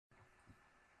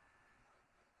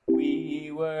We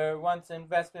were once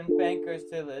investment bankers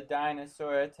till a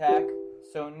dinosaur attack.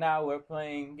 So now we're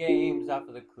playing games off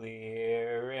of the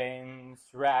clearance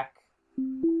rack.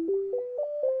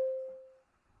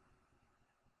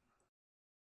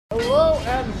 Hello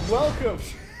and welcome.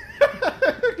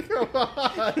 Come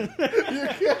on. You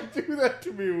can't do that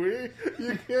to me,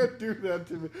 You can't do that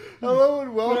to me. Hello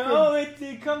and welcome. No,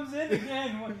 it comes in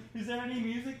again. Is there any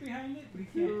music behind it? We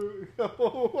can't.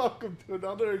 Hello, welcome to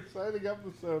another exciting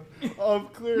episode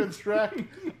of Clearance Track.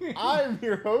 I'm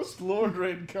your host, Lord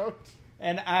Raincoat.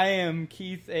 And I am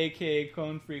Keith, aka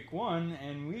Clone Freak 1,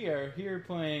 and we are here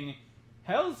playing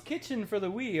Hell's Kitchen for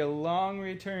the Wii, a long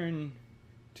return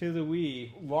to the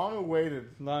Wii.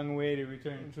 Long-awaited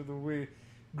return to the Wii.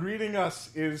 Greeting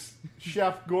us is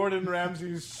Chef Gordon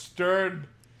Ramsay's stern,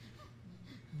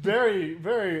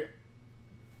 very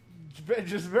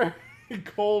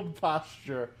cold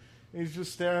posture. He's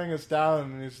just staring us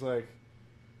down, and he's like,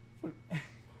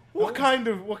 "What kind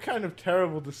of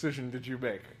terrible decision did you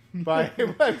make? You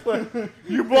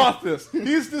bought this."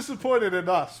 He's disappointed in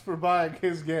us for buying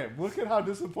his game. Look at how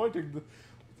disappointing.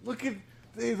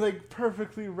 They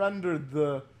perfectly rendered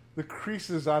the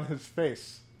creases on his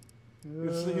face.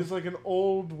 He's like an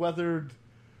old weathered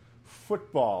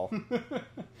football.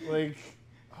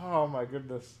 Oh my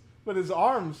goodness! But his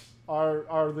arms are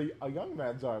a young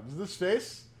man's arms. This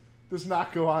face does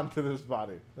not go on to this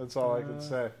body. That's all I can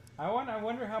say. I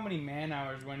wonder how many man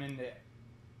hours went into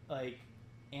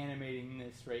animating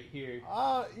this right here.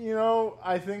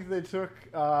 I think they took.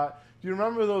 Do you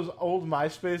remember those old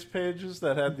MySpace pages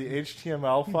that had the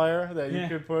HTML file that you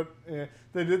could put?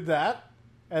 They did that,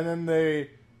 and then they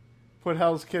put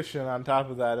Hell's Kitchen on top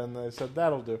of that, and they said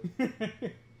that'll do.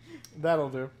 That'll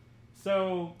do.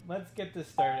 So let's get this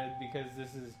started because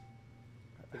this is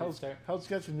Hell's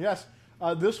Kitchen. Yes,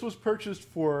 this was purchased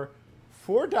for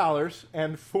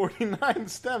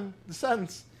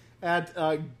 $4.49 at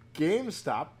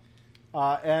GameStop,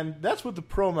 and that's with the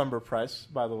Pro member price,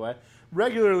 by the way.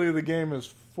 Regularly, the game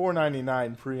is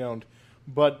 $4.99 pre-owned,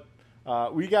 but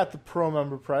we got the Pro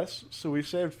member price, so we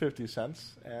saved 50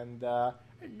 cents, and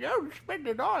don't spend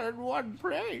it all in one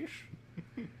place.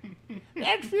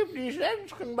 That 50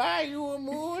 cents can buy you a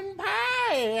moon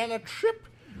pie and a trip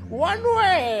one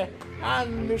way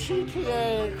on the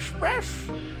CTA Express.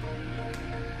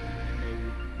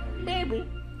 Maybe.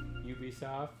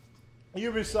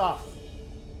 Ubisoft.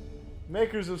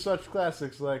 Makers of such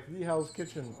classics like the Hell's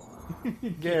Kitchen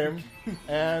game,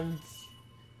 and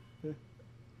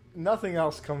nothing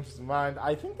else comes to mind.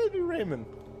 I think they do Rayman.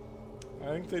 I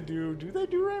think they do. Do they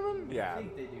do Rayman? Yeah. I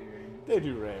think they do Rayman. They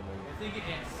do Rayman. I think it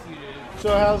gets suited.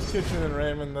 So Hell's Kitchen and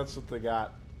Rayman, that's what they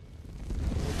got.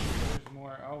 There's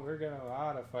more. Oh, we're getting a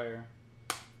lot of fire.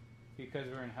 Because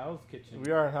we're in Hell's Kitchen.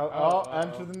 We are in Hell.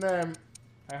 Enter the name.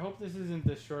 I hope this isn't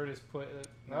the shortest Nope.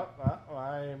 No,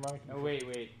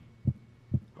 wait.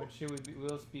 What should we be?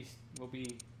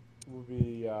 We'll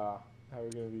be. How are we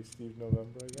gonna be Steve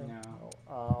November again?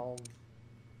 No.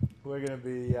 We're gonna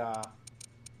be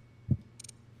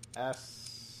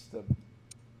Esteban.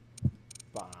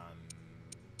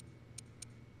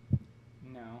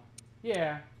 No.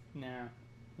 Yeah. No.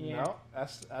 Yeah. No.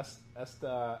 Esteban.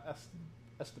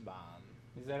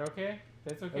 Is that okay?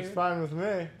 That's okay. That's fine with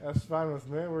me.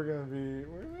 We're gonna be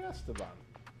Esteban.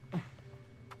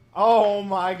 Oh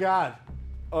my God.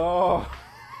 Oh.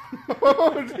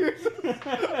 Oh, Jesus.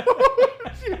 Oh,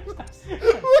 Jesus.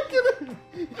 Look at it.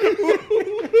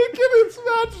 Look at Its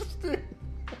Majesty.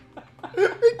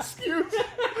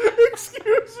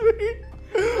 Excuse me.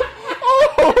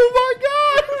 Oh, my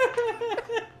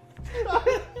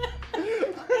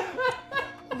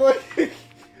God.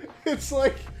 It's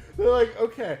like, they're like,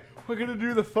 okay, we're going to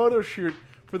do the photo shoot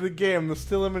for the game, the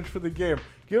still image for the game.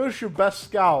 Give us your best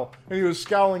scowl. And he was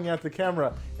scowling at the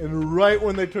camera. And right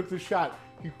when they took the shot,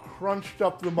 he crunched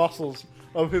up the muscles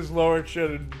of his lower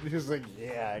chin. And he's like,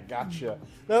 yeah, I gotcha.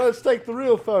 Now let's take the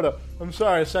real photo. I'm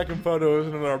sorry, a second photo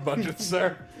isn't in our budget,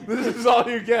 sir. This is all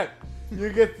you get. You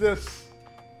get this.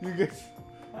 You get...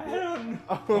 I don't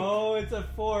know. Oh, it's a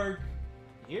fork.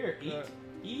 Here,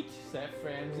 eat, Chef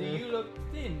Ramsay. You look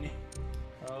thin.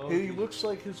 Oh, he looks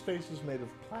like his face is made of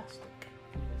plastic.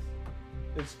 Yes.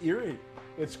 It's eerie.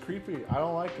 It's creepy. I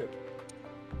don't like it.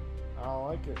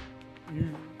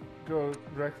 You go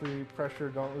directly pressure,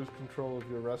 don't lose control of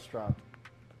your restaurant.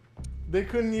 They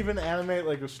couldn't even animate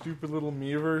like a stupid little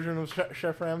me version of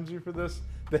Chef Ramsay for this.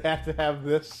 They had to have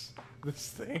this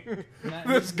thing.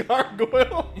 This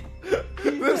gargoyle.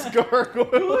 This gargoyle.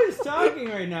 Who is talking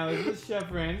right now? Is this Chef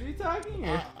Ramsay talking?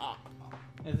 Or?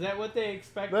 Is that what they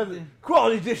expect?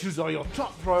 Quality dishes are your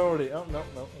top priority. Oh, no,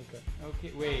 okay.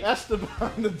 Okay, wait.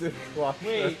 Esteban the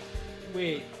dishwasher.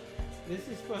 Wait. This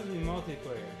is supposed to be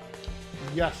multiplayer.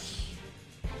 Yes.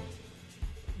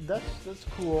 That's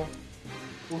cool.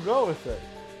 We'll go with it.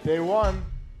 Day 1.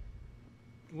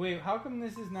 Wait, how come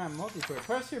this is not multiplayer?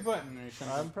 Press your button or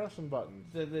something. I'm pressing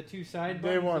buttons. The two side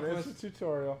Day buttons? 1, it's a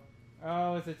tutorial.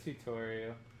 Oh, it's a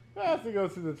tutorial. I have to go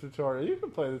through the tutorial. You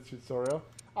can play the tutorial.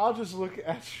 I'll just look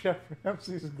at Chef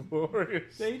Ramsay's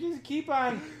glorious. They just keep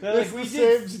on. It's the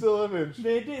same still image.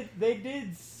 They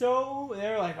did so.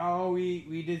 They're like, oh,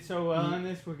 we did so well on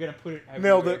this. We're gonna put it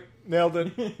everywhere. Nailed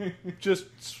it. Just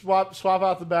swap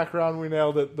out the background. We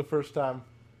nailed it the first time.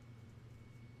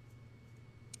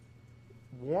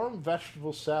 Warm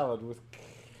vegetable salad with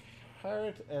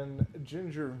carrot and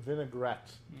ginger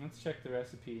vinaigrette. Let's check the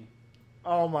recipe.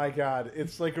 Oh my god,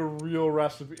 it's like a real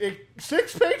recipe.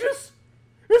 6 pages?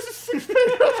 This is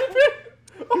 6-page recipe?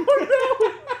 Oh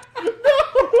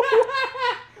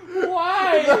no! No!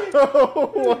 Why?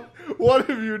 No! What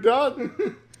have you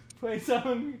done? Play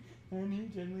song and he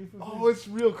gently fulfills. Oh, it's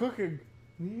real cooking.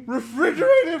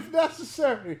 Refrigerate if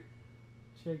necessary.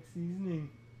 Check seasoning.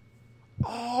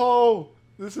 Oh,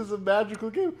 this is a magical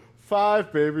game.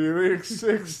 5 baby leeks,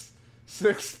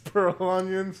 6 pearl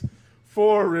onions,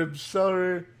 4 rib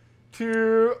celery,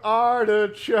 2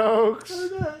 artichokes,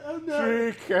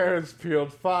 3 carrots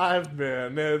peeled, 5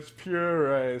 minutes,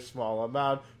 puree, small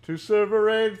amount, to serve.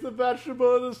 Arrange the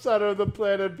vegetable in the center of the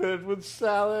plate and put it with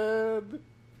salad.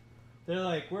 They're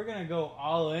like, we're gonna go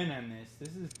all in on this.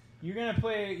 This is you're gonna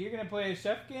play a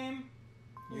chef game.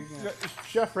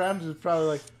 Chef Ramsay is probably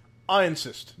like, I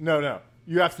insist. No,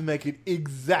 you have to make it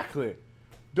exactly.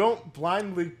 Don't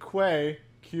blindly Q.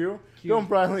 Don't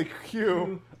blindly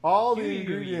Q. All the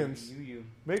ingredients.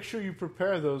 Make sure you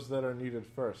prepare those that are needed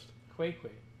first. Quay.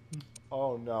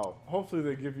 Oh no. Hopefully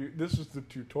they give you... This is the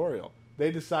tutorial.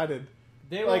 They decided...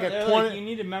 They're like, you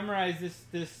need to memorize this,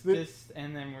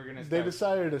 and then we're going to start. They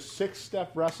decided a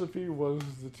 6-step recipe was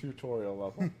the tutorial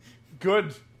level.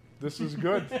 Good. This is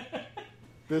good.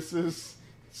 This is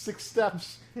 6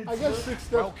 steps. I guess 6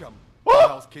 steps. Welcome Oh! to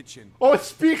Hell's Kitchen. Oh, it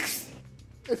speaks!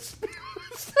 It's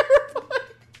terrifying.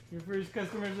 Your first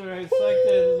customers are select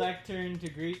a lectern to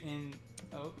greet and...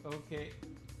 Oh, okay.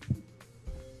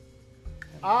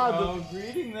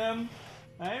 Greeting them.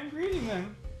 I am greeting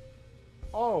them.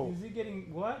 Oh. Is he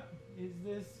getting... What is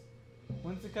this?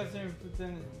 Once the customer puts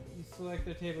in... You select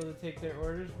their table to take their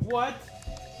orders. What?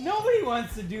 Nobody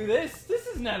wants to do this. This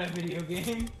is not a video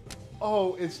game.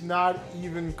 Oh, it's not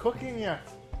even cooking yet.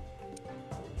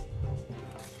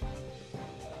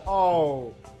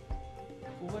 Oh.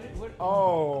 What?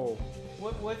 Oh.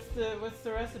 What's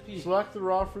the recipe? Select the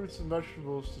raw fruits and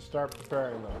vegetables to start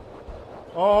preparing them.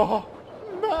 Oh,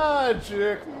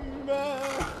 magic,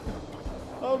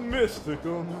 a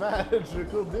mystical,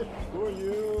 magical dish for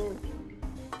you.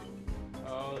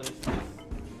 Oh, this is...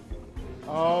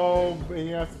 Oh, and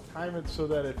you have to time it so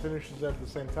that it finishes at the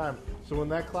same time. So when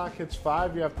that clock hits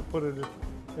 5, you have to put it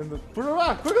in the... Put it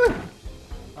on, quickly!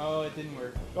 Oh, it didn't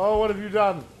work. Oh, what have you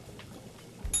done?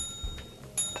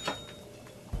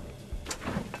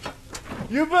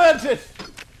 You burnt it!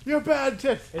 You burnt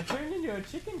it! It turned into a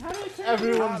chicken? How did it turn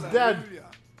Everyone's dead.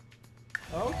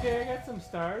 Okay, I got some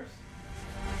stars.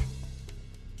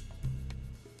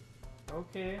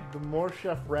 Okay. The more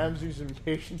Chef Ramsay's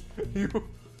impatient you,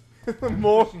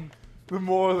 the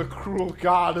more the cruel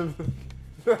god of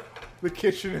the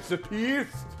kitchen is appeased.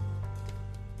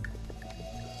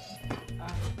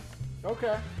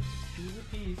 Okay. He's a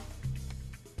piece.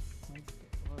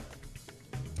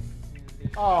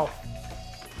 Oh.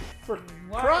 For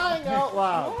crying out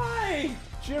loud. Why?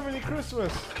 Jiminy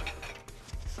Christmas.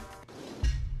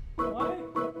 Why?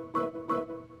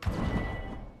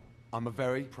 I'm a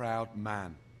very proud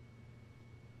man.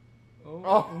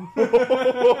 Oh.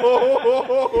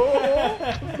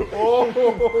 Oh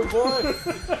boy.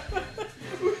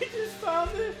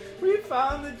 We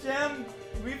found the gem.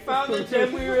 We found the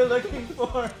gem we were looking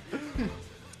for.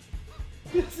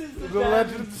 This is the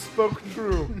legend spoke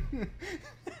true.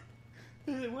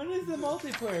 When is the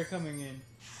multiplayer coming in?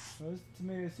 Roast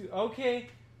tomato soup. Okay.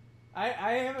 I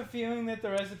have a feeling that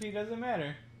the recipe doesn't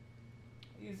matter.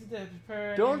 Use it to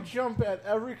prepare. Don't jump at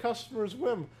every customer's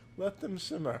whim. Let them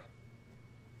simmer.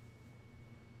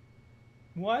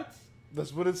 What?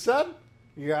 That's what it said.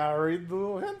 You gotta read the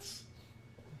little hints.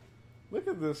 Look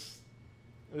at this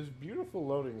beautiful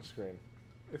loading screen.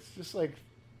 It's just like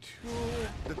two...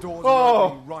 The door's Oh!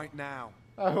 opening right now.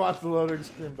 I want the loading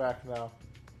screen back now.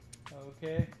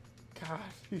 Okay. God,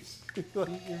 he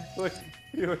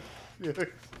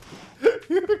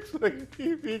looks like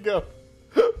Vigo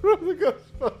from the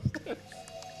Ghostbusters.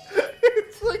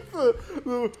 It's like the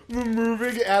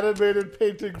moving animated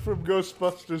painting from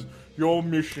Ghostbusters. Your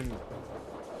mission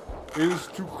is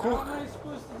to How cook. am I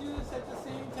supposed to do this at the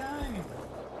same time?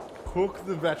 Cook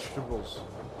the vegetables.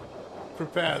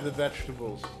 Prepare the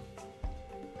vegetables.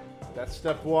 That's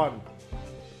step 1.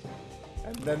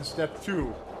 And then step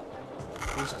 2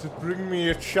 is to bring me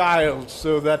a child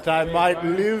so that I might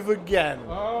live again.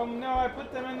 Oh no, I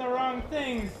put them in the wrong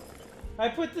things. I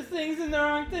put the things in the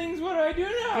wrong things. What do I do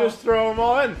now? Just throw them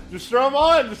all in. Just throw them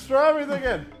all in. Just throw everything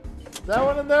in. That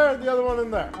one in there and the other one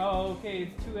in there. Oh, okay,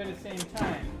 it's 2 at the same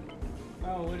time.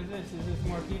 Oh, what is this? Is this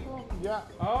more people? Yeah.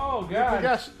 Oh, Good God.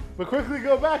 guess. But quickly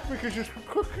go back because your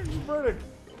cooking's burning.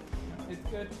 It's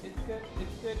good, it's good,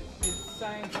 it's good. It's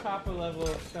science papa level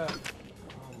of stuff.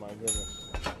 Oh my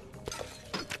goodness.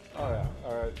 Oh yeah.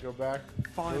 Alright, go back.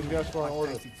 Finally, guess what I I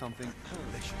ordered. tasted something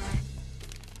delicious.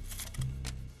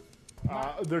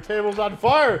 Their table's on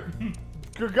fire!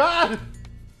 Good God!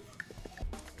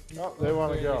 No, they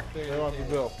want to go. They want the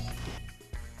bill.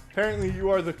 Apparently you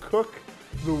are the cook,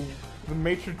 the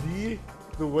maitre d',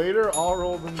 the waiter, all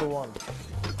rolled into one.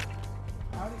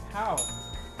 How?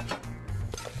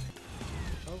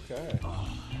 Okay.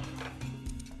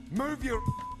 Move your...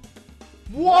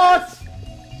 What?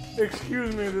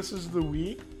 Excuse me, this is the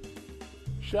Wii?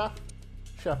 Chef?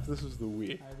 Chef, this is the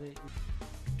Wii.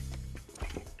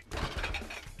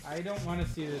 I don't want to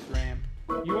see this ramp.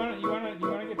 You want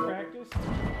to get practice?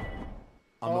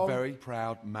 I'm a very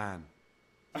proud man.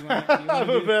 I'm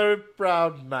a very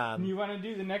proud man. You want to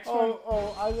do the next one?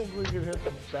 Oh, I think we can hit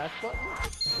the back button.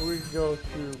 Or we can go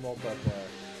to multiplayer.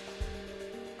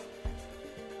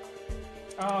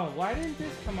 Oh, why didn't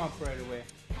this come up right away?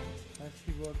 Let's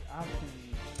see what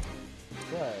options.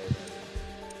 Right.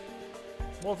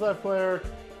 Multiplayer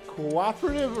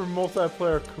cooperative or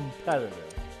multiplayer competitive?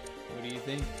 What do you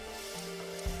think?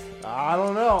 I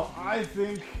don't know. I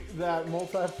think that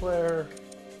multiplayer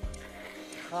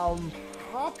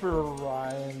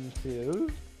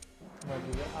cooperative. I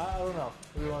don't know.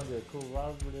 What do you want to do?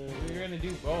 Cooperative? We're gonna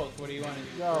do both. What do you want to do?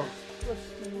 No, First? let's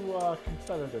do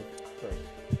competitive first.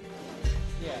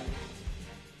 Yeah.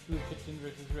 Blue kitchen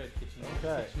versus red kitchen. Which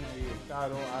Okay. kitchen are you?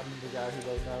 I'm the guy who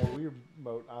doesn't have a Wii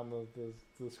remote on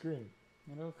the screen.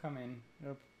 It'll come in.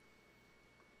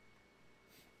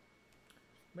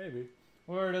 Maybe.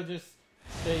 Or it'll just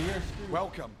say you're screwed.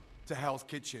 Welcome to Hell's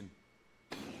Kitchen.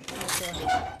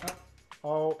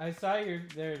 Oh. I saw your.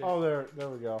 There it is. Oh, there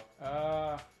we go.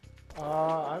 Uh.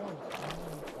 I don't.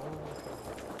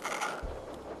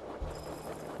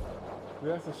 Do we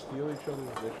have to steal each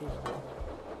other's dishes?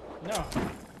 No.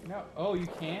 No. Oh, you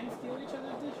can steal each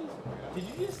other's dishes? Did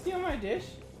you just steal my dish?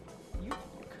 You cunt.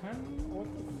 What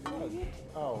the fuck?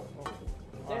 Oh.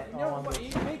 Okay. No, but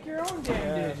you make your own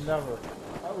damn dish. Never.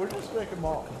 We're just making them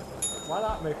all. Why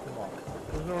not make them all?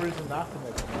 There's no reason not to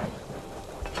make them all.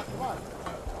 Come on.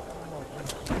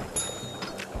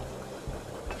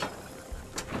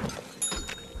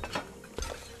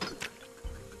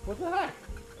 What the heck?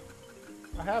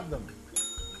 I have them.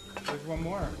 There's one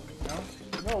more. No?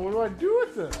 No, what do I do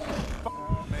with this?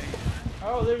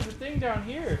 Oh, there's a thing down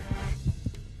here.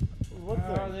 What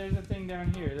Oh, thing? there's a thing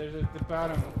down here. There's the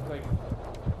bottom, like,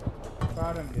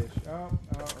 bottom dish. Oh,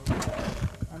 okay.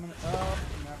 I'm gonna, no.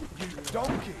 You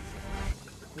donkey!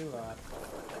 We lost.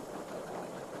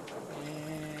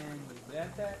 And is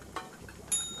that?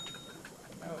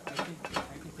 Oh, I can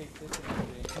take this and put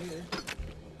it in here.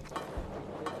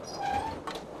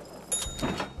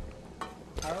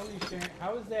 How are we sharing?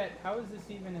 How is this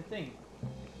even a thing?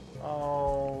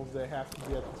 Oh, they have to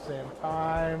be at the same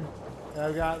time. And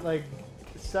I've got like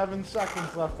 7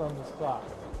 seconds left on this clock.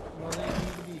 Well, they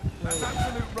need to be That's close.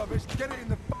 absolute rubbish. Get it in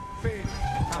the bin.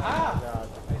 Aha! God.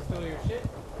 I stole your shit.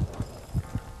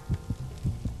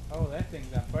 Oh, that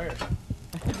thing's on fire.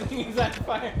 That thing is on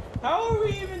fire. How are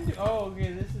we even oh,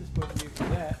 okay, this is supposed to be for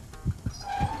that.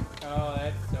 Oh,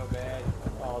 that's so bad.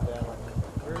 Oh, damn it.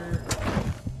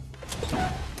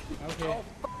 Okay. Oh,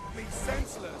 me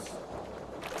senseless.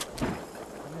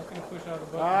 I'm just gonna push all the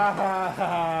buttons.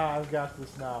 Ah, I've got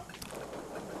this now.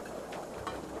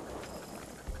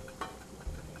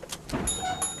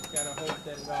 Just gotta hope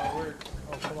that it all works.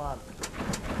 Oh, come on.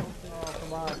 Oh,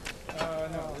 come on.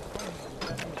 No, this one.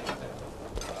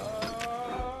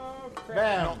 Oh, crap.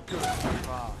 Bam. Not good so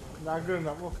far. Not good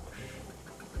enough. Well,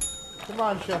 come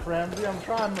on, Chef Ramsay. I'm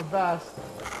trying my best.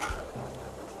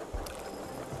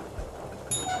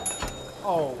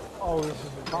 Oh, this is I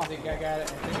impossible. think I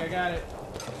got it.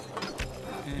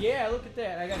 Yeah, look at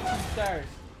that. I got 2 stars.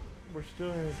 We're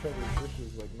stealing each other's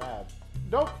dishes like mad.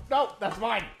 Nope, nope, that's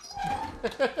mine.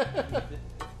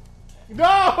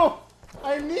 No!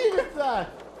 I needed that.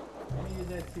 I needed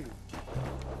that too.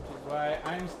 Which is why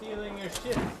I'm stealing your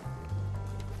shit.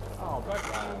 Oh, Fuck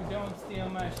you, don't steal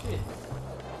my shit.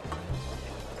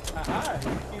 Haha,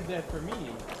 you did that for me.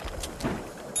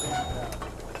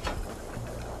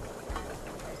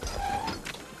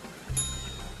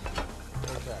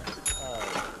 Okay,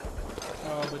 alright.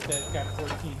 Oh, but that's got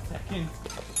 14 seconds.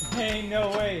 There ain't no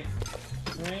way.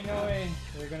 There ain't no way.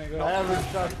 They're gonna go.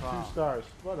 Average shot 2 stars.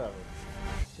 Whatever.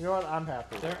 You know what? I'm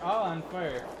happy. They're all on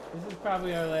fire. This is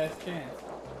probably our last chance.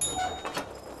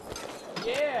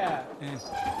 Yeah! I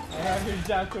averaged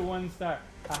out to 1 star.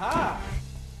 Haha!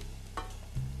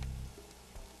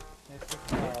 That's just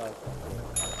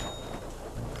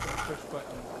push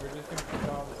buttons. We're just gonna push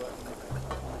all the buttons.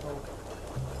 And hope.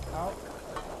 Out.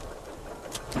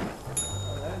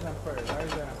 Oh, that is on fire. Why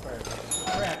is that on fire?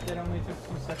 Crap, that only took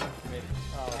 2 seconds to make.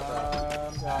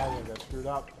 Yeah, we got screwed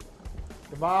up.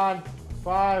 Come on.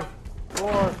 5,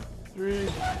 4, 3,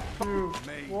 2,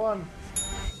 1.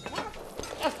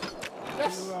 Yes!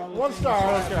 Yes! 1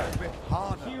 star. Okay. A bit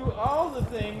harder. Cue all the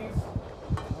things.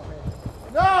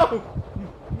 No!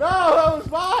 No, that was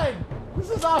mine! This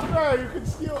is not fair. You can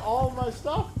steal all of my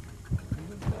stuff. You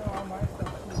can steal all my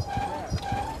stuff too. Crap.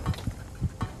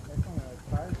 That's only like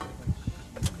 5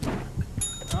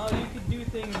 seconds. Oh, you could do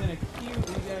things in a queue. We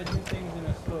gotta do things in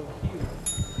a slow queue.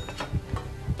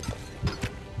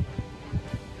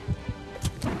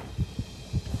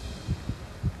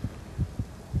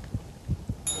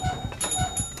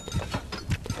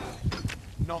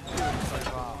 Not good so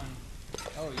far.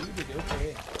 Oh, you did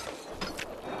okay.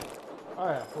 Oh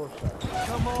yeah, 4 stars.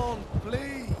 Come on,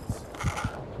 please.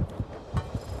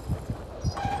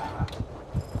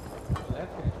 Well,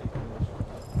 that's gonna take a little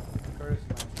first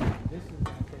one. This is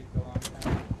gonna take a long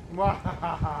time.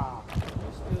 Mwahaha. You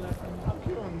steal that from me? I'm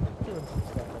doing some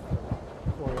stuff up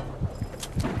there for you.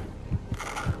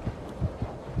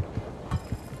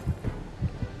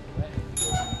 That needs to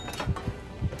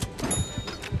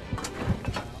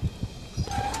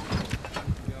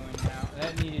go in now.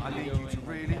 That needed I to need go you in to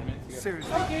really 10 minutes ago.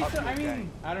 seriously Okay, up so your I mean,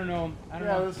 game. I don't know. I don't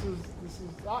Yeah, know. this is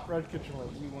not Red Kitchen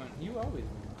Wings. You won. You always win.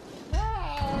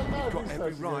 Ah, not You've got these every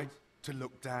types of right games. to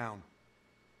look down.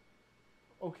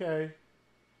 Okay,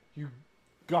 you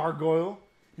gargoyle,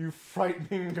 you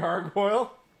frightening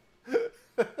gargoyle.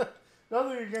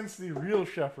 Nothing against the real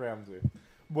Chef Ramsay,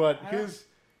 but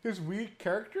his weak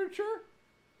caricature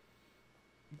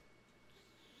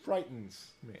frightens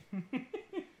me.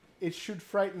 It should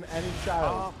frighten any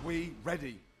child. Are we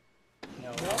ready?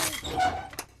 No.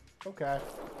 Okay,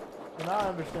 so now I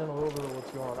understand a little bit of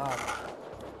what's going on.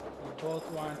 You both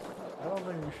want. I don't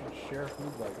think we should share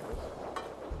food like this.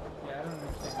 Yeah, I don't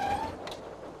understand that.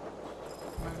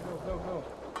 Come on, go, go, go.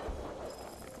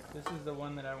 This is the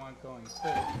one that I want going first.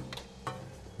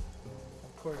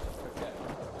 Of course you took that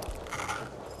one.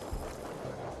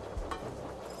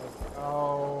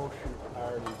 Oh shoot, I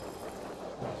already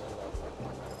messed it up.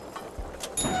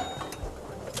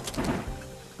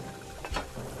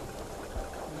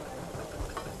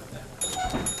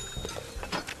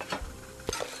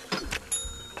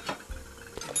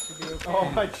 Okay.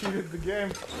 Oh, I cheated the game.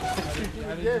 I cheated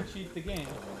How the did game. you cheat the game?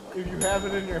 If you have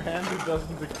it in your hand, it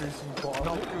doesn't decrease in quality.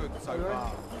 Not good so Alright.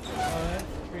 far. Oh, that's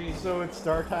crazy. So its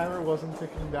star timer wasn't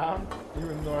ticking down,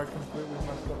 even though I completely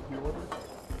messed up the order. Look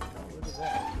at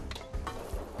that.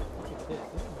 Look at this.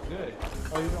 This is good.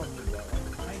 Oh, you don't need that one.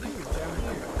 I do. Down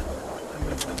here.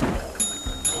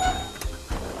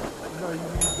 No, you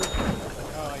need this one.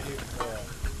 Oh, I do. Yeah.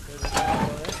 There's a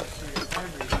well, that just screwed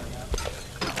everything up.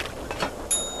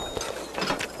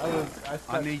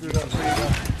 I need you to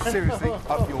really seriously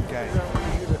up your game. I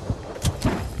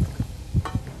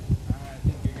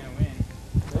think you're gonna win.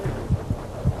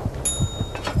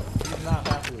 He's not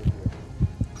happy with you.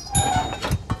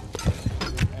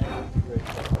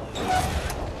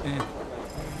 Okay.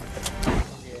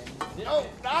 No!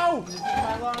 No! This is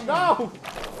my long one. No!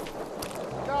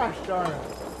 Gosh darn it.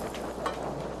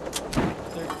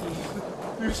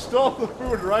 13. You stole the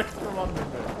food right from under me.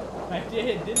 I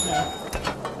did, didn't I?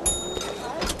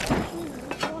 Actually, this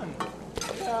is fun.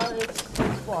 Yeah, it's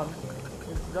fun.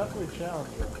 It's definitely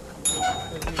challenging.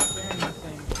 Because we're sharing the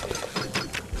same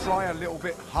shit. Try a little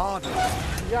bit harder.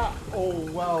 Yeah, oh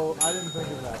well, I didn't think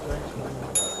of that. Thanks for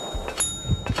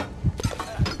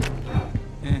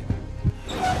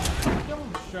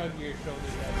Don't shrug your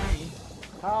shoulders at me.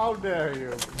 How dare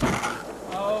you?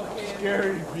 Okay.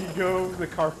 Scary Vigo, the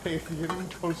Carpathian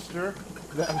coaster.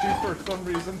 that we for some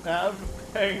reason have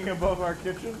hanging above our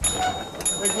kitchen.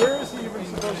 Like, where is he even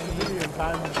supposed to be in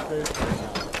time and space right now?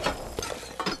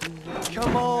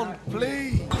 Come on,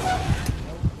 please.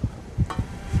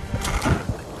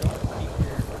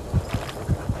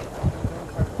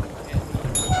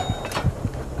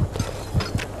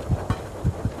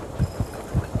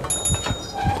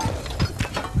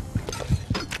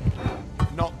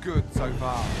 Not good so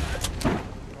far.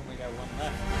 Only got one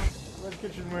left. Red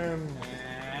kitchen win.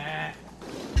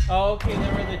 Oh, okay,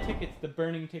 there were the tickets, the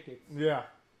burning tickets. Yeah.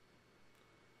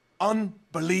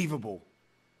 Unbelievable.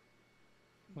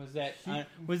 Was that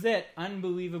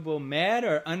unbelievable mad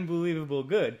or unbelievable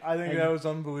good? I think that was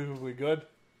unbelievably good.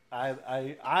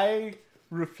 I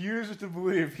refuse to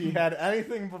believe he had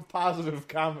anything but positive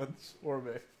comments for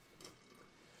me.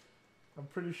 I'm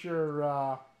pretty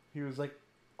sure he was like,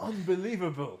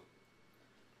 unbelievable.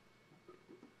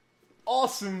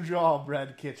 Awesome job,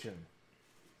 Red Kitchen.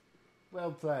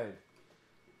 Well played.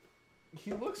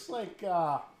 He looks like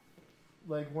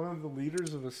one of the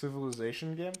leaders of a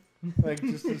Civilization game. Like,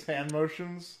 just his hand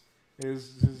motions,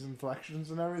 his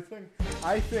inflections and everything.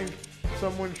 I think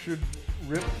someone should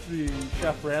rip the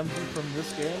Chef Ramsay from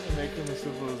this game and make him a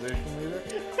Civilization leader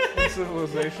in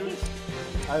Civilizations.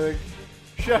 I think,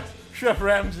 Chef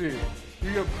Ramsay,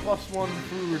 you get +1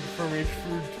 food from each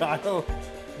food tile.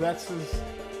 That's his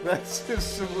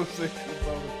Civilization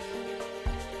bonus.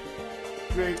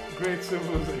 Great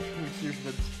Civilization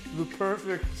achievements. The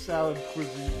perfect salad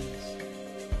cuisines.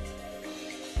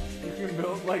 You can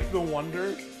build, like, the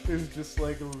Wonder is just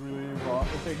like a really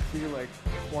like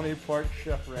 20-part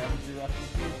Chef Ramsay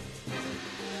recipe.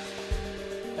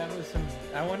 That was some.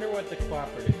 I wonder what the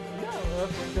cooperative. Yeah,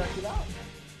 let's check it out.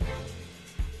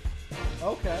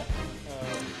 Okay.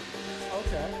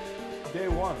 Okay. Day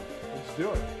one. Let's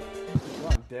do it. Come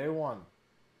on, day one.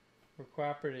 For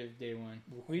cooperative day one.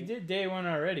 We did day one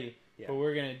already, but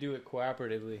we're gonna do it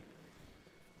cooperatively.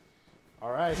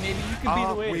 All right. Maybe you can be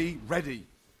the way. Are we ready?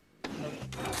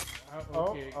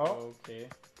 Okay. Oh. Okay.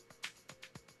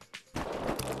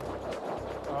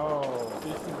 Oh.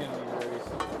 This is gonna be very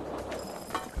simple.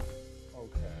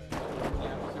 Okay.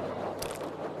 Yeah,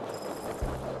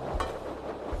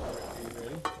 are you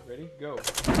ready? Ready? Go.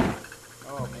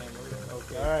 Oh man, we're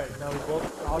okay. All right. Now we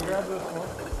both. I'll grab this one.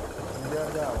 You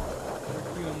grab that one. We're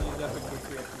queuing these up in case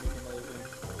we have to make another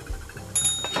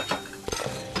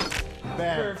thing.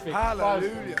 Bam. Perfect.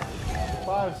 Hallelujah.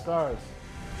 5 stars.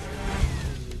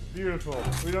 Beautiful.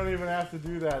 We don't even have to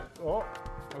do that. Oh.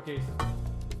 Okay. So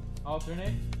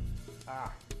alternate.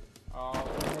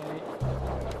 Alternate.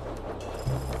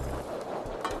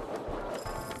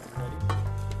 Ready?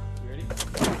 You ready?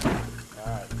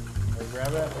 Alright.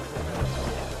 Grab it.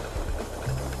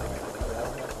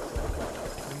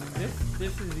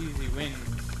 This is easy win.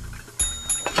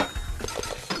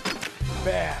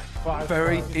 Bam. 5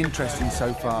 Very stars. interesting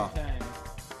so far. Every time.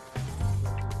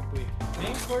 Complete.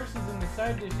 Main courses and the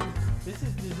side dishes. This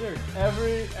is dessert.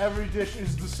 Every dish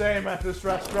is the same at this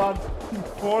restaurant.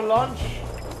 For lunch,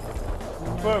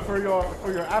 for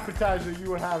your appetizer,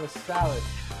 you will have a salad.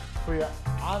 For your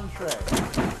entree,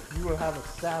 you will have a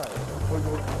salad. For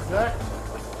your dessert,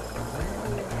 you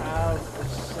will have a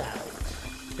salad.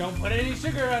 Don't put any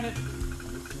sugar on it.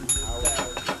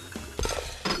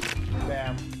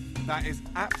 Bam. That is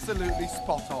absolutely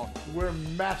spot on. We're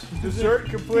master dessert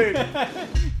complete.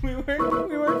 we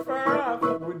weren't far off.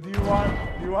 Do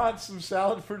you want some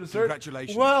salad for dessert?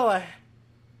 Congratulations. Well,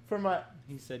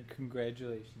 He said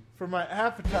congratulations. for my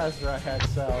appetizer I had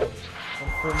salad,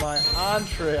 and for my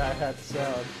entree I had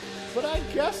salad. But I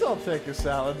guess I'll take a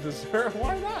salad dessert.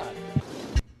 Why not?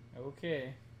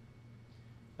 Okay.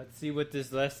 Let's see what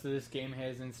this rest of this game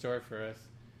has in store for us.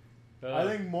 I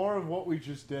think more of what we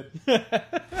just did. I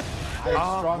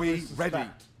Are strongly we suspect. ready?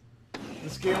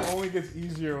 This game only gets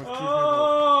easier with 2 people.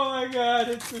 Oh my god,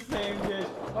 it's the same dish.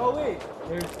 Oh wait,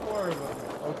 there's 4 of them.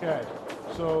 Okay,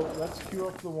 so let's queue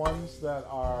up the ones that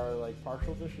are like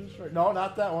partial dishes. Right? No,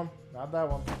 not that one. Not that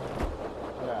one.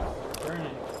 Yeah. We're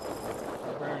burning.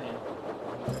 We're burning.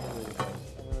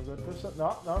 I'm gonna go this one.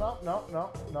 No,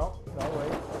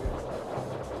 wait.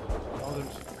 Oh,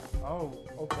 there's. Oh,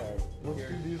 okay. Let's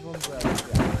Here. do these ones that. Yeah.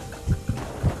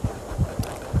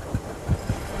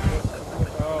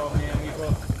 Oh man, we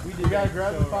We gotta that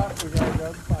grab so the pot. We gotta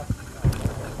grab the pot.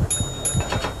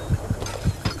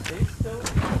 They still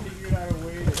figured out a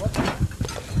way to. What?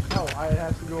 Oh, I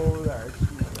have to go over there.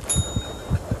 Excuse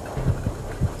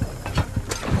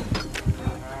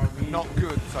me. Not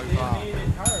good so They far. made it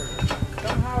hard.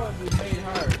 Somehow it was made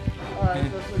hard.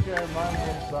 Alright, that's okay. Mine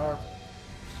will start.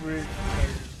 Sweet.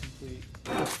 Complete.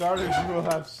 For starters, you will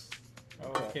have.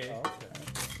 Okay. Okay.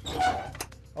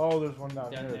 Oh, there's one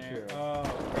down Down here there. too. Oh,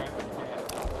 crap.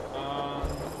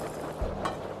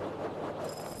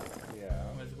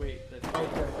 Yeah. Let's wait.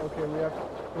 Okay,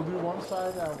 we'll do one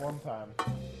side at one time.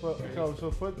 So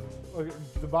put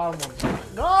the bottom one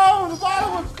first. No, the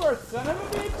bottom one's first. Son of a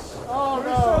bitch! Oh We're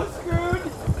no! so screwed!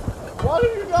 What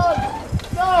have you done?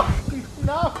 No,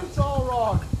 no, it's all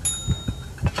wrong.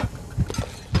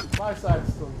 My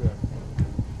side's still good.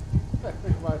 I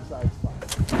think my side's fine.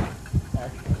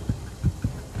 Actually,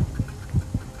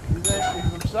 you think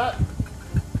he's upset?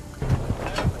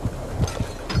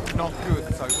 Not good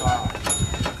so far.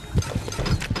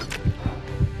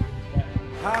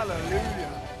 Hallelujah.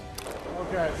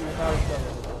 Okay, he's not upset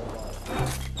with it.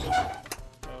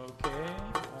 Okay.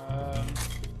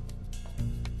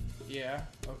 Yeah.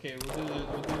 Okay, we'll do the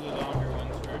longer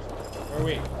ones first. Or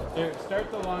wait, I'm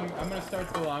gonna start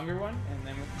the longer one, and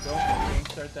then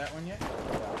don't start that one yet.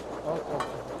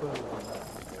 Put it in that.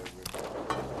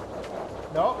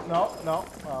 No.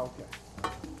 Oh, okay.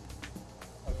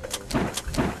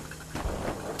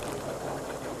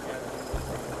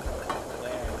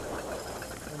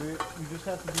 We just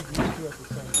have to do these two at the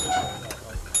same time.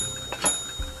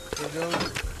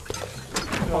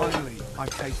 Finally,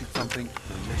 I've tasted something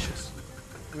delicious.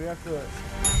 We have to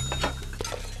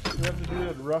do it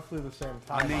at roughly the same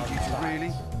time. I need you to really,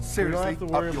 We don't seriously have to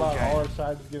worry up your about all game. our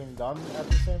sides getting done at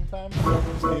the same time.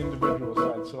 It's the individual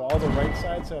sides. So all the right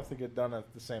sides have to get done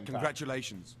at the same time.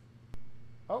 Congratulations.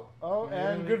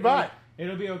 And goodbye.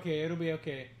 It'll be okay. It'll be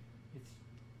okay. It's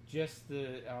just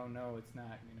the. Oh no, it's not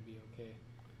gonna be okay.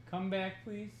 Come back,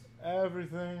 please.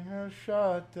 Everything has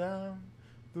shut down.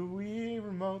 The Wii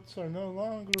remotes are no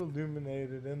longer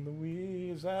illuminated, and the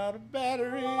Wii is out of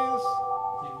batteries.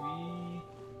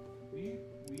 Did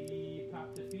we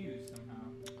popped the fuse somehow?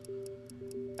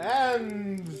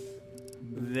 And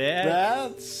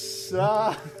that's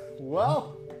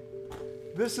well,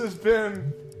 this has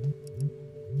been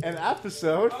an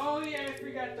episode. Oh yeah, I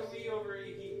forgot the Wii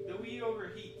overheat. The Wii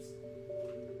overheats.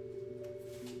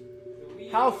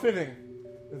 How fitting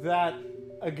that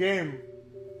a game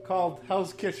called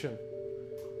Hell's Kitchen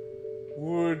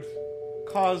would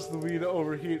cause the Wii to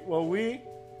overheat. Well,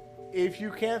 if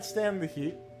you can't stand the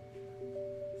heat,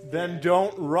 then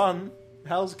don't run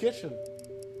Hell's Kitchen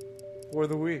or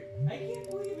the Wii. I can't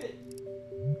believe it.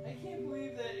 I can't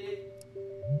believe that it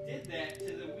did that to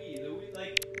the Wii. The Wii,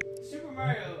 like Super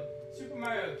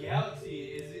Mario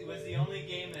Galaxy was the only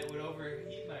game that would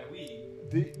overheat my Wii.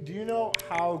 Do you know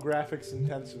how graphics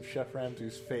intensive Chef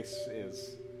Ramsay's face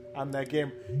is on that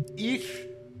game? Each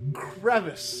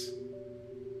crevice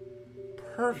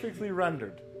perfectly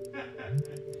rendered.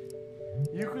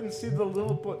 You can see the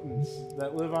little buttons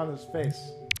that live on his face,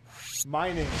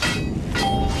 mining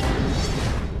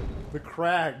the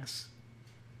crags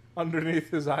underneath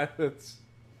his eyelids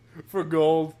for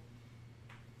gold.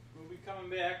 We'll be coming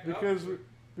back.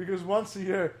 Because once a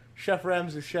year, Chef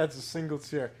Ramsay sheds a single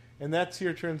tear, and that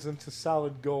tear turns into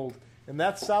solid gold. And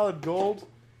that solid gold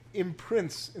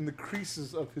imprints in the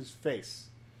creases of his face.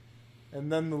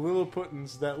 And then the little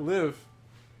puttons that live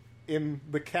in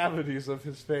the cavities of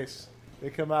his face, they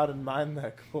come out and mine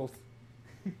that gold.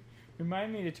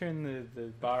 Remind me to turn the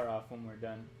bar off when we're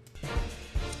done.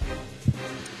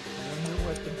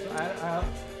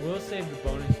 We'll save the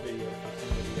bonus video for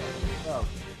somebody else. Oh.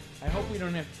 I hope we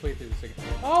don't have to play through this again.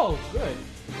 Oh, good.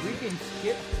 We can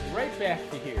skip right back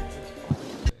to here.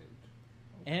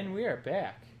 And we are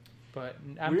back. But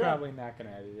I'm probably not going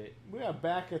to edit it. We are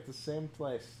back at the same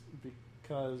place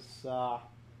because,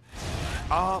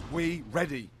 Are we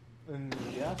ready? and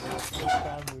yes, this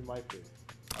time we might be.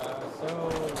 So,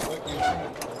 what you're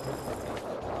saying...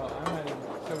 Oh, I'm not even...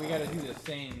 So we got to do the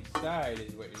same side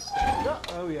is what you're saying. No,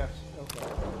 oh, yes. Okay. So,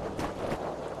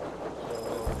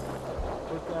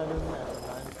 put that in at the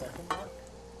 9-second mark.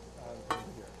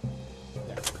 Here.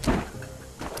 Yeah.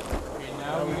 Okay,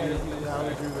 now we got to do this Now we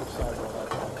side. do this side while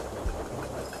that's on.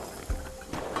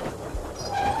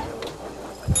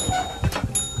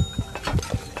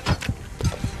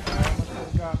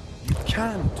 You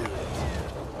can do it.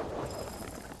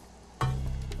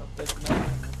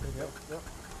 Yep.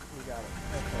 We got it.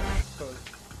 Okay.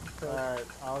 Alright,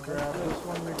 I'll grab this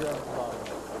one, you grab the bottom.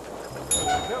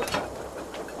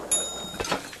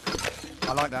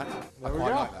 I like that. There we quite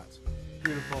go. like that.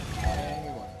 Beautiful. And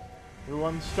we won. We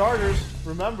won starters.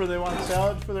 Remember, they want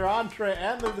salad for their entree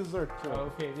and their dessert, too.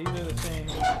 Okay, these are the same.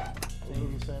 Those are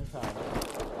the same time.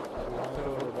 We want to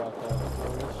know about that. So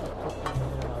let's just put them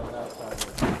in on that side.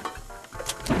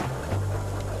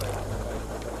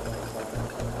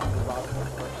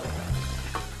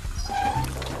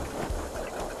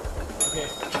 Okay.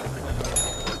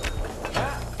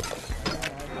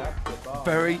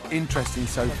 Very interesting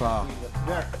so far.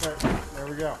 There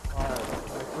we go. All right,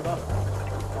 mix it up.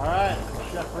 All right,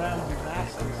 Chef Ramsay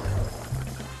masters.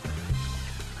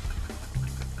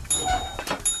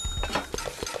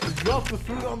 You dropped the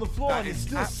food on the floor That and it's is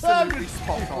still absolutely savage,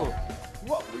 spot people. on.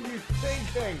 What were you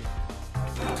thinking?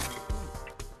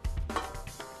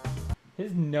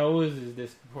 His nose is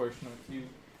disproportional to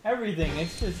everything.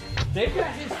 It's just they've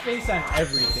got his face on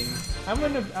everything. I'm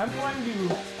going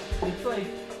to. It's like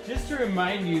just to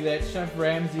remind you that Chef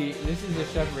Ramsay. This is a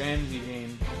Chef Ramsay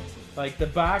game. Like the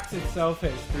box itself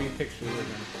has 3 pictures of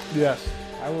him. Yes.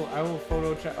 I will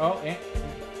Photoshop. Oh, and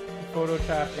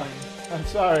Photoshop in. I'm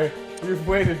sorry. You've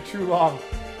waited too long.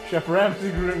 Chef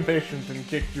Ramsay grew impatient and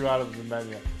kicked you out of the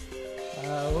menu.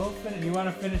 We'll finish. You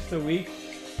want to finish the week?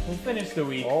 We'll finish the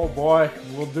week. Oh boy,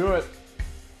 we'll do it.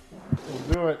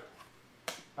 We'll do it.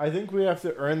 I think we have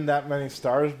to earn that many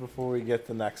stars before we get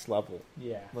the next level.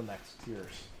 Yeah, The next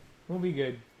tiers. we'll be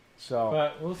good. So,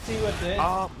 But we'll see what this.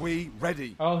 Are we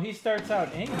ready? Oh, he starts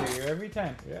out angrier every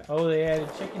time. Yeah. Oh, they added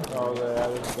chicken. oh,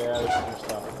 they added some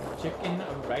stuff. Chicken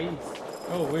rice.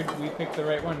 Oh, we picked the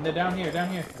right one. They're down here.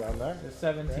 Down there? The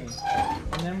 17. Okay.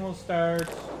 And then we'll start.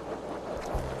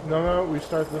 No, we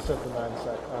start this at the 9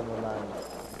 on the 9.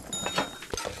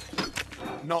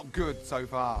 Not good so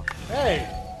far. Hey!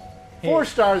 4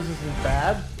 stars isn't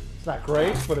bad. It's not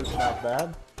great, but it's not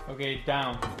bad. Okay,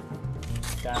 down.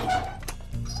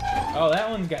 Oh, that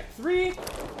one's got 3. Are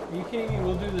you kidding me?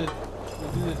 We'll do the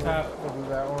top. We'll do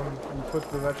that one. You put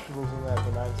the vegetables in at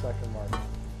the 9-second mark.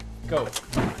 Go.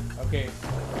 Okay.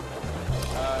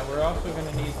 We're also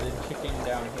gonna need the chicken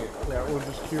down here. Yeah, we'll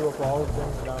just queue up all the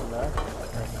things down there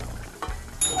right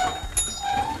now.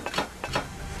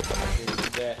 Okay, do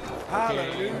that.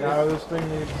 Hallelujah. Now this thing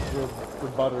needs the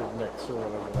buttered mix or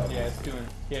whatever that Yeah, is. it's doing.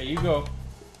 Yeah, you go.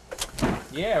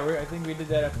 Yeah, I think we did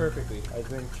that perfectly. I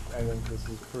think this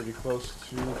is pretty close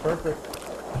to perfect.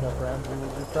 Chef Ramsay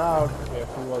would be proud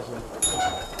if he wasn't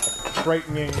a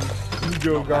frightening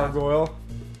ego gargoyle.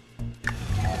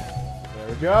 There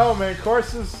we go, main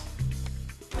courses.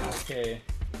 Okay.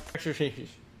 Exercises.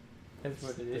 That's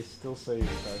what it They is. still say you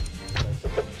start.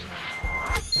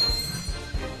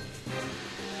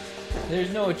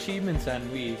 There's no achievements on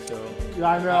Wii, so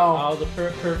I know. all the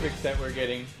perfects that we're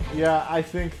getting. Yeah, I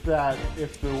think that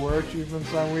if there were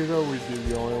achievements on Wii though, we'd be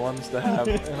the only ones to have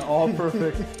an all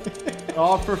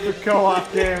perfect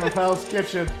co-op game of Hell's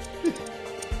Kitchen.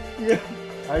 I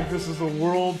think this is a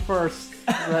world first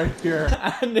right here.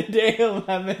 On the day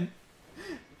 11.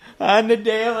 On the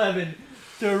day 11.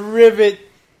 To rivet.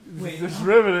 Wait, This is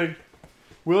riveting.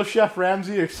 Will Chef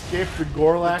Ramsay escape the The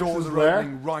Gorlax's doors are lair?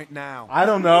 opening right now. I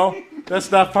don't know. That's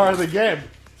not part of the game.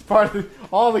 It's part of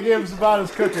all the game's about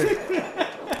is cooking. Where's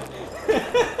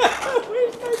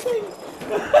my thing?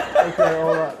 Okay,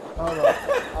 hold on.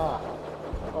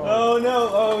 Oh no!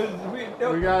 Oh,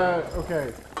 no. We gotta.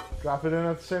 Okay, drop it in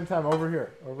at the same time. Over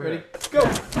here. Over Ready? here. Go!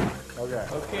 Okay.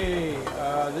 Okay,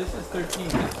 this is 13.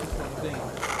 That's just one thing.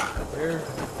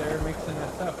 They're mixing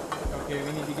us up. Okay,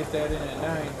 we need to get that in at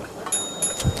 9.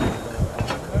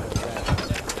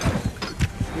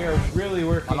 We are really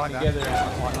working I like together. that.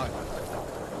 I like that.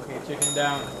 Okay, chicken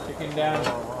down. Chicken down.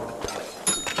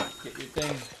 Get your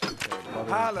thing.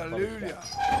 Hallelujah.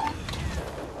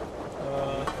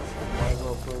 Might as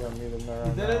well throw that meat in there. No,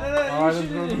 right no, now. no, Oh, I you didn't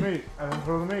throw the shouldn't. meat. I didn't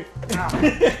throw the meat. Ow.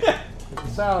 Get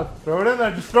the salad. Throw it in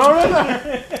there. Just throw it in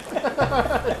there.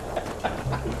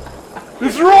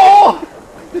 Just roll.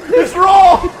 Just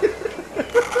roll.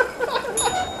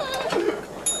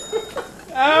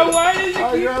 Why did you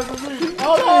Oh, you keep... have the meat.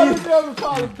 Oh no, you have the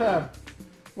pot and pan.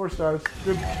 4 stars.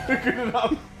 Good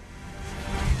enough.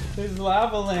 His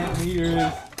lava lamp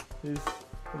meter is...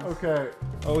 Okay.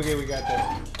 Oh, okay, we got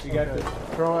this. We got Okay. this.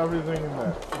 Throw everything in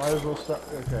there. Might as well start.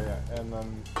 Okay, yeah. And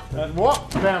then.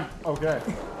 Whoop! Bam! Okay.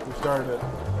 We started it.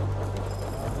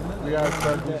 We gotta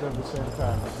start these at the same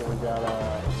time. So we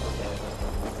gotta.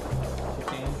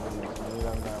 Chicken. Meat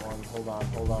on that one.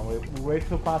 Hold on. Wait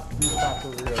till these pots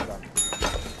over here are done.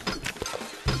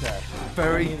 Okay.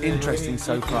 Very We need- interesting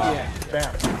so far. Yeah.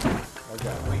 Bam!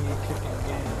 Okay. We need chicken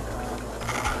again.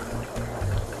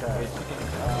 Okay. Chicken.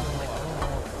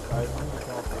 I think it's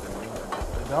all.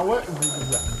 Now what?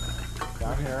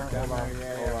 Down here. Hold on.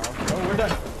 Oh, we're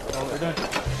done. Oh, we're done.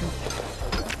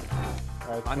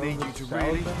 Alright, I throw need the you to salad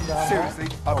really, thing down seriously,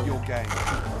 there. up your game.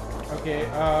 Okay,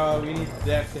 we need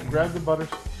that thing. Grab the butter.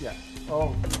 Yeah.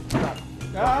 Oh. God.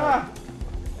 Ah!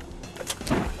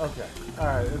 Okay.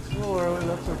 Alright, it's a little early.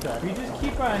 That's okay. We just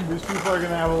keep on. These people are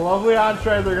gonna have a lovely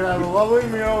entree. They're gonna have a lovely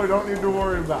meal. We don't need to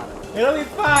worry about it. It'll be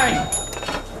fine.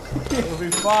 It'll be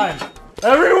fine.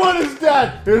 Everyone is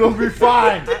dead. It'll be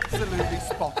fine. Absolutely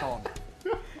spot on.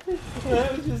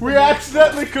 We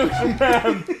accidentally cooked some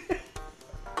ham.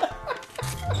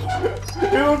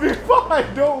 It'll be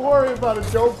fine. Don't worry about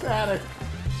it. Don't panic.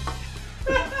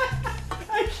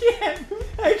 I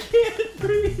can't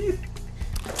breathe.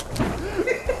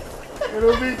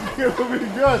 It'll be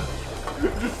good.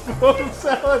 Just throw the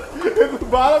salad in the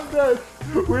bottom dish.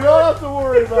 We don't have to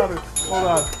worry about it. Hold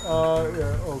on.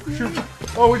 Yeah. Oh, shoot.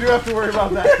 Oh, we do have to worry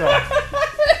about that stuff.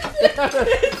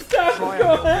 Stop Try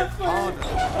going a that bit far. harder.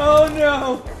 Oh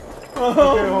no.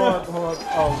 Oh Okay, no. hold on.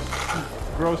 Oh,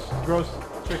 gross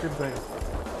chicken thing.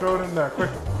 Throw it in there. Quick.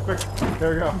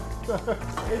 There we go.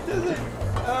 It doesn't.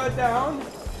 Down.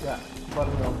 Yeah, let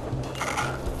it go.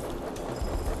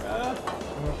 I'm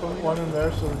gonna put one in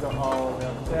there so we don't. Oh,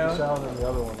 yeah. Put the salad in the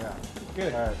other one. Yeah.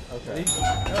 Good. All right. Okay.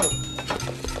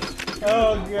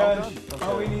 Oh gosh. done.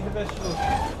 Oh, we need the vegetables.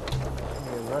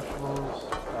 Okay, vegetables.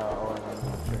 Oh, and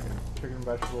then chicken. Chicken and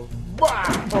vegetables.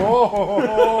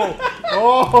 Oh,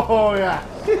 yeah.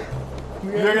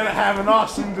 You're gonna have an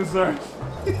awesome dessert.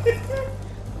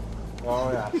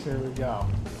 Oh yeah, here we go.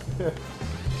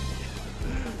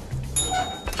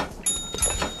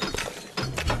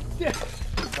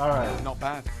 All right. Not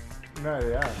bad. No,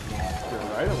 yeah. You're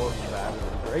right. It wasn't bad. It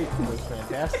was great. It was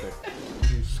fantastic.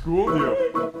 You schooled you.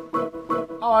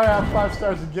 Oh, I have 5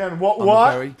 stars again. What? I'm What?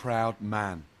 a very proud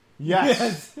man.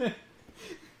 Yes.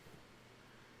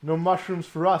 No mushrooms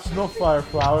for us. No fire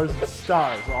flowers. It's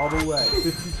stars all the way.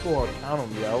 54. Count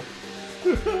them, yo.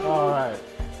 All right.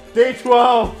 Day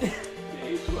 12. Day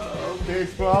 12. Day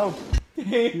 12.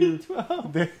 Day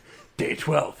 12. Day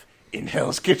 12 in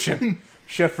Hell's Kitchen.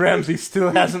 Chef Ramsay still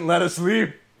hasn't let us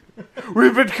leave.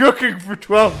 We've been cooking for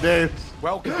 12 days.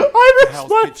 Welcome I to miss Hell's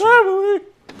my Kitchen. family.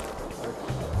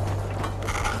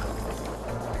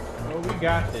 Oh, we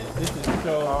got this. This is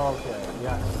so. Okay,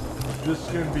 yes. This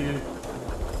is going to be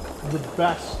the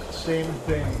best same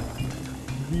thing.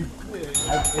 It's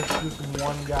just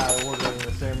one guy ordering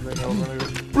the same thing over and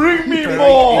over. Bring me Very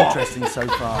more! interesting so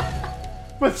far.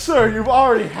 But sir, you've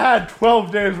already had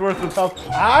 12 days worth of help.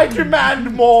 I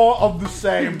demand more of the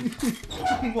same.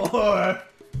 More.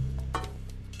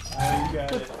 Oh, you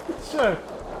got it. Sir,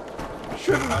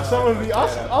 shouldn't some of the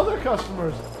other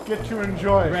customers get to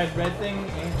enjoy? Red thing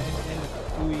and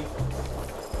gooey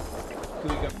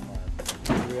gum.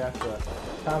 We have to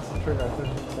concentrate our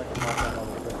 15 seconds on that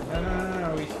other thing.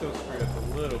 No. We still screwed up a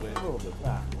little bit. A little bit.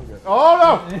 Nah, we're good. Oh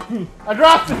no! I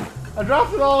dropped it! I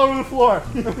dropped it all over the floor.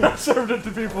 I served it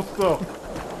to people still.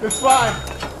 It's fine.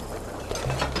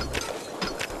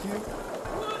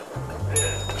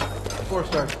 4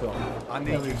 stars still. I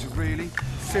need you to really,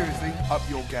 seriously up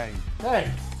your game. Hey,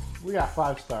 we got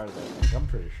 5 stars, I think. I'm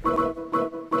pretty sure.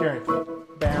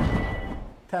 Guaranteed. Bam.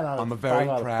 10 out of 5. I'm a very 5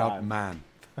 out of proud 5. man.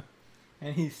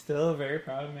 And he's still a very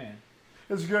proud man.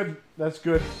 It's good. That's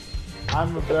good.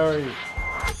 I'm a very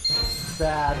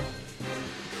sad,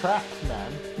 trapped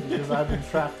man because I've been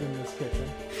trapped in this kitchen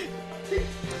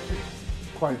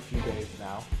quite a few days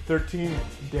now. 13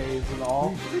 days in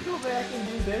all. Should we go back and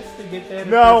do this to get that?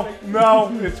 No, perfect?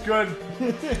 no, it's good.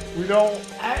 We don't.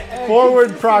 I- Forward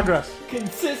consistency- progress.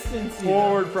 Consistency.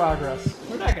 Forward progress.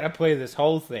 We're not gonna play this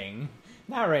whole thing.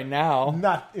 Not right now.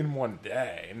 Not in one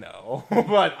day, no.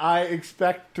 But I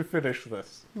expect to finish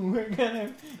this. We're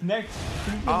gonna next.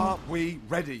 Are we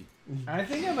ready? I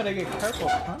think I'm gonna get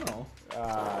carpal tunnel.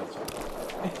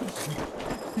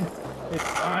 It's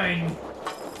fine.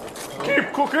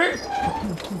 Keep cooking.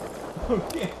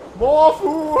 Okay. More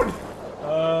food.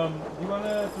 You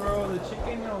wanna throw the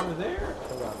chicken over there?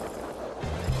 Hold on.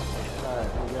 Alright,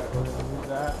 we're gonna do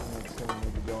that, and it's gonna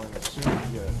need to go in as soon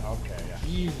as you get it. Okay, yeah.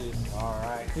 Jesus.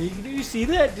 Alright. Did you see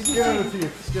that? Did you Skin see? of the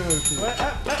teeth. Skin of the teeth. What?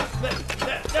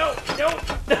 No.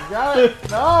 You got it.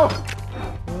 No.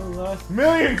 Oh, lost.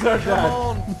 Millions are Come dead.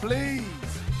 on, please.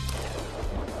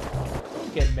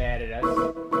 Don't get mad at us.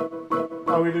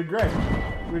 Oh, we did great.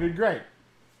 We did great.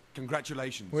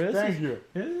 Congratulations. Well, Thank you.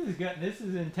 This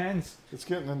is intense. It's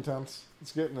getting intense.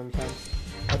 It's getting intense.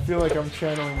 I feel like I'm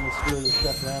channeling the spirit of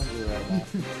Chef Ramsay right now.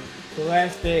 The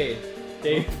last day.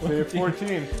 Day Day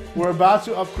 14. We're about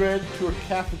to upgrade to a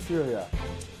cafeteria.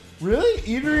 Really?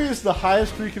 Eatery is the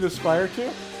highest we could aspire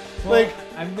to? Well,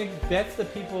 I think that's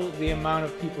the amount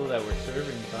of people that we're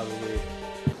serving probably.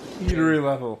 Eatery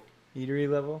level. Eatery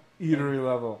level? Eatery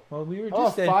level. Well, we were Oh,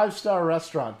 just at 5-star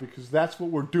restaurant, because that's what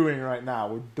we're doing right now.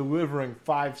 We're delivering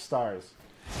 5 stars.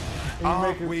 And you Are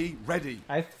make it- we ready?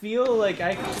 I feel like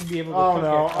I should be able to Oh, cook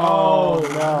no. it. Oh,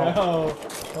 no. no.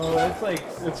 Oh, that's like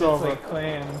It's over. like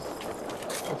clams.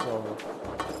 It's over.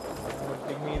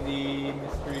 Give me the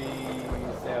mystery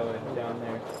salad down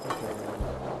there. Okay,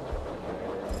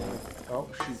 Oh,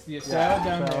 shoot. You salad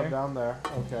down there. Down there.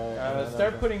 Okay.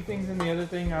 Start putting things in the other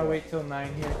thing. I'll wait till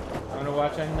 9 here. I'm gonna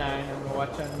watch on 9. I'm gonna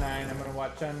watch on 9. I'm gonna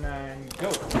watch on 9. Go.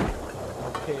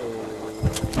 Okay.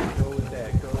 Go with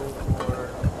that. Go for.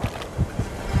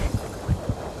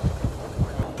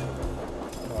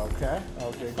 Okay.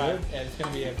 Okay. 5. Good. Yeah, it's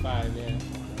gonna be at 5. Yeah.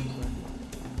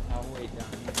 I'll wait down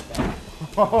here.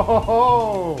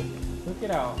 Oh. Look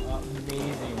at how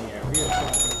amazing we are. We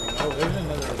are so amazing. Oh, there's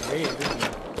another raid, isn't there?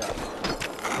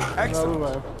 Another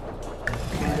way.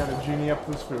 We gotta genie up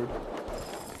this food.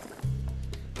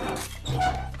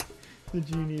 The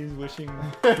genie is wishing.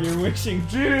 You're wishing.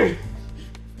 Genie!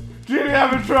 Genie,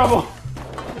 having trouble!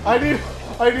 I need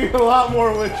a lot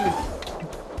more witches.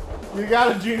 You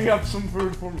gotta genie up some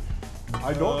food for me.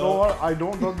 I don't know. I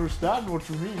don't understand what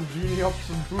you mean. Genie up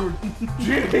some food.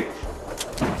 Genie!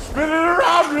 Spin it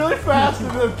around really fast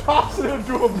and then toss it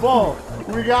into a bowl.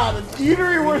 We got an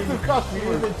eatery worth of customers.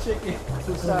 Here's the chicken.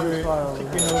 To satisfy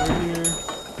Chicken over here.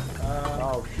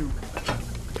 Oh shoot.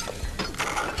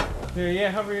 Here, yeah,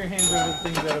 hover your hands over the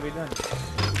things that'll be done.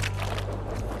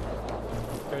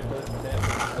 Start that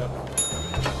stuff.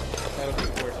 That'll be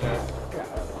 4 stars.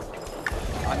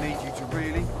 I need you to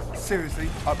really, seriously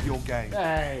up your game.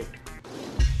 Hey.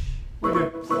 We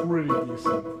did pretty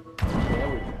decent. There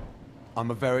we go. I'm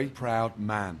a very proud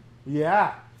man.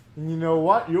 Yeah. And you know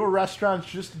what? Your restaurant's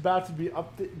just about to be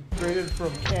upgraded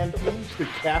from canteen to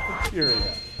cafeteria.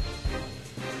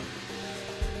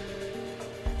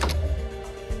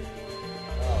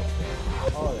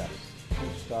 Oh yes. 2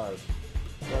 stars.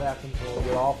 What happens when we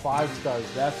get all 5 stars?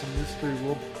 That's a mystery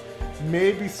we'll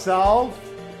maybe solve.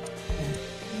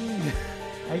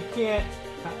 I can't.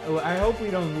 I hope we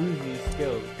don't lose these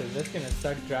skills because that's gonna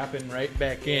suck dropping right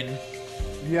back in.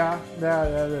 Yeah,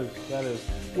 that is.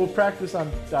 We'll practice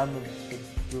on the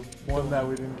one that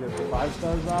we didn't get the 5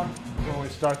 stars on when we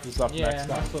start this up next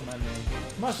time. Muscle memory.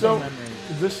 Muscle memory.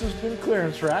 This has been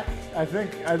Clearance Rack. I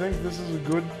think this is a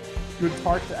good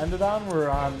part to end it on. We're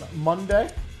on Monday,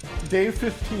 day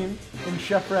 15 in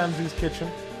Chef Ramsay's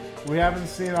kitchen. We haven't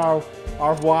seen our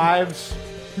wives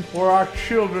or our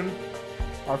children,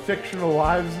 our fictional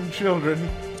wives and children,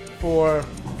 for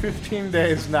 15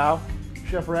 days now.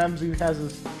 Chef Ramsay has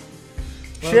his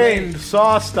chained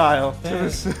saw style to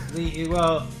this.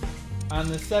 Well, on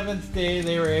the 7th day,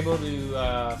 they were able to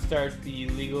start the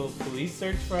legal police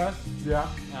search for us. Yeah.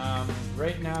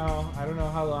 Right now, I don't know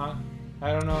how long.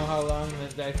 I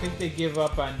think they give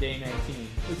up on day 19.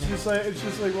 It's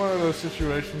just like one of those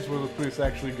situations where the police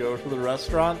actually go to the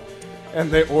restaurant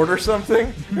and they order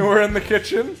something and we're in the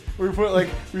kitchen. We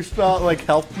spell it like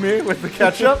 "help me" with the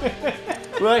ketchup.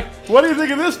 We're like, what do you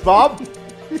think of this, Bob?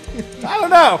 I don't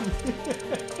know.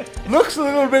 Looks a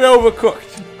little bit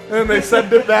overcooked. And then they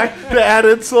send it back to add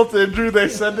insult to injury. They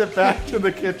send it back to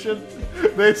the kitchen.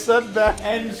 They send back.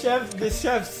 And Chef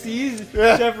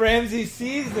Ramsay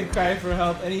sees the cry for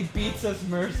help, and he beats us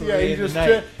mercilessly in the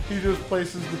night. He just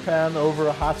places the pan over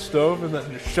a hot stove and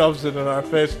then just shoves it in our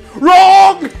face.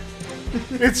 Wrong!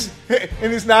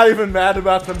 And he's not even mad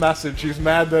about the message. He's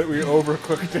mad that we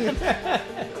overcooked it.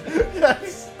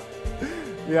 Yes.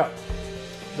 Yeah.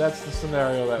 That's the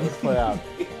scenario that would play out.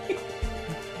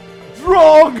 It's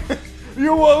wrong!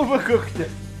 You overcooked it.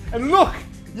 And look,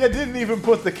 you didn't even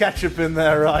put the ketchup in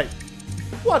there right.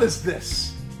 What is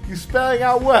this? You spelling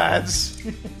out words?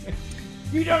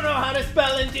 You don't know how to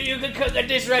spell until you can cook a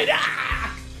dish right.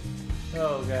 Ah!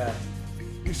 Oh, God.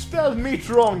 You spelled meat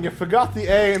wrong. You forgot the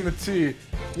A and the T.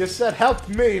 You said help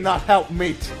me, not help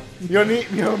meat. Your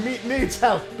meat needs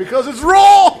help because it's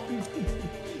raw!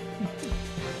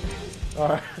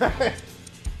 Alright.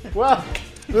 Well,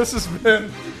 this has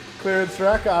been Clearance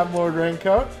Rack. I'm Lord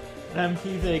Raincoat. I'm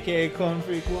Keith, aka Clone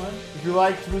Freak 1. If you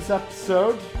liked this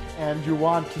episode and you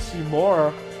want to see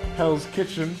more Hell's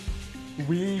Kitchen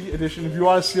Wii edition, if you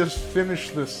want to see us finish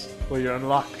this, well, you're in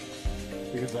luck.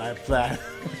 Because I plan.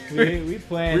 We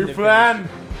plan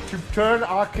to turn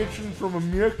our kitchen from a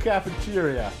mere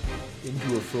cafeteria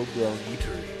into a full-blown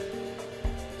eatery.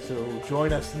 So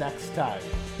join us next time.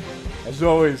 As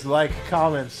always, like,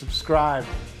 comment, subscribe,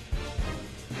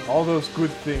 all those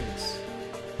good things.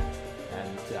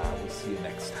 And we'll see you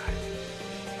next time.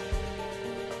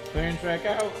 Clearance Rack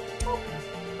out. Oh,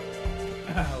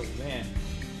 man.